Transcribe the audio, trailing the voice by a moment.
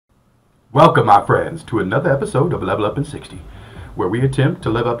Welcome, my friends, to another episode of Level Up in 60, where we attempt to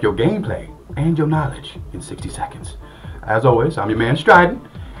level up your gameplay and your knowledge in 60 seconds. As always, I'm your man Strident,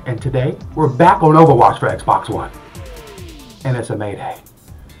 and today we're back on Overwatch for Xbox One. And it's a May Day.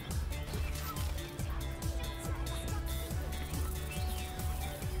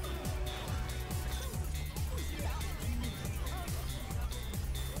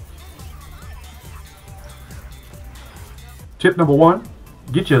 Tip number 1,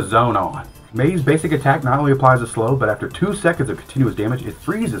 get your zone on. Mei's basic attack not only applies a slow, but after 2 seconds of continuous damage, it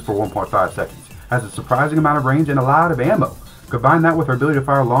freezes for 1.5 seconds. Has a surprising amount of range and a lot of ammo. Combine that with her ability to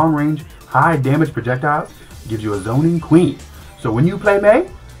fire long range, high damage projectiles, gives you a zoning queen. So when you play Mei,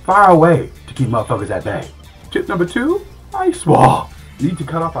 fire away to keep motherfuckers at bay. Tip number 2, Ice Wall. Need to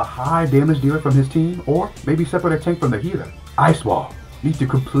cut off a high damage dealer from his team, or maybe separate a tank from the healer. Ice Wall. Need to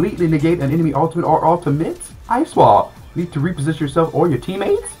completely negate an enemy ultimate or ultimates? Ice Wall. Need to reposition yourself or your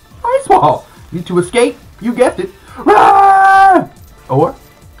teammates? Ice Wall. Need to escape? You guessed it. Run! Or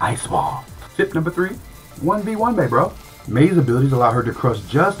Ice Wall. Tip number 3, 1v1 Mei, bro. Mei's abilities allow her to crush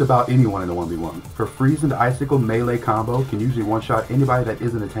just about anyone in the 1v1. Her freeze into icicle melee combo can usually one-shot anybody that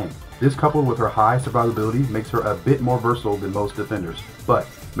isn't a tank. This, coupled with her high survivability, makes her a bit more versatile than most defenders. But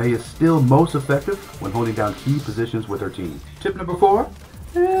Mei is still most effective when holding down key positions with her team. Tip number 4,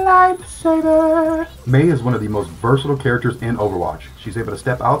 Lifesaver. Mei is one of the most versatile characters in Overwatch. She's able to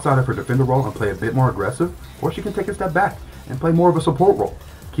step outside of her defender role and play a bit more aggressive, or she can take a step back and play more of a support role,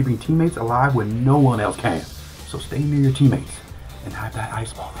 keeping teammates alive when no one else can. So stay near your teammates and have that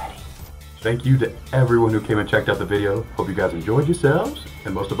ice ball ready. Thank you to everyone who came and checked out the video. Hope you guys enjoyed yourselves,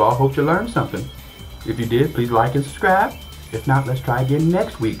 and most of all, hope you learned something. If you did, please like and subscribe. If not, let's try again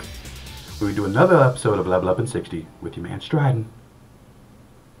next week, where we do another episode of Level Up in 60 with your man Strident.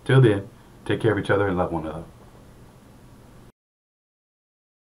 Till then, take care of each other and love one another.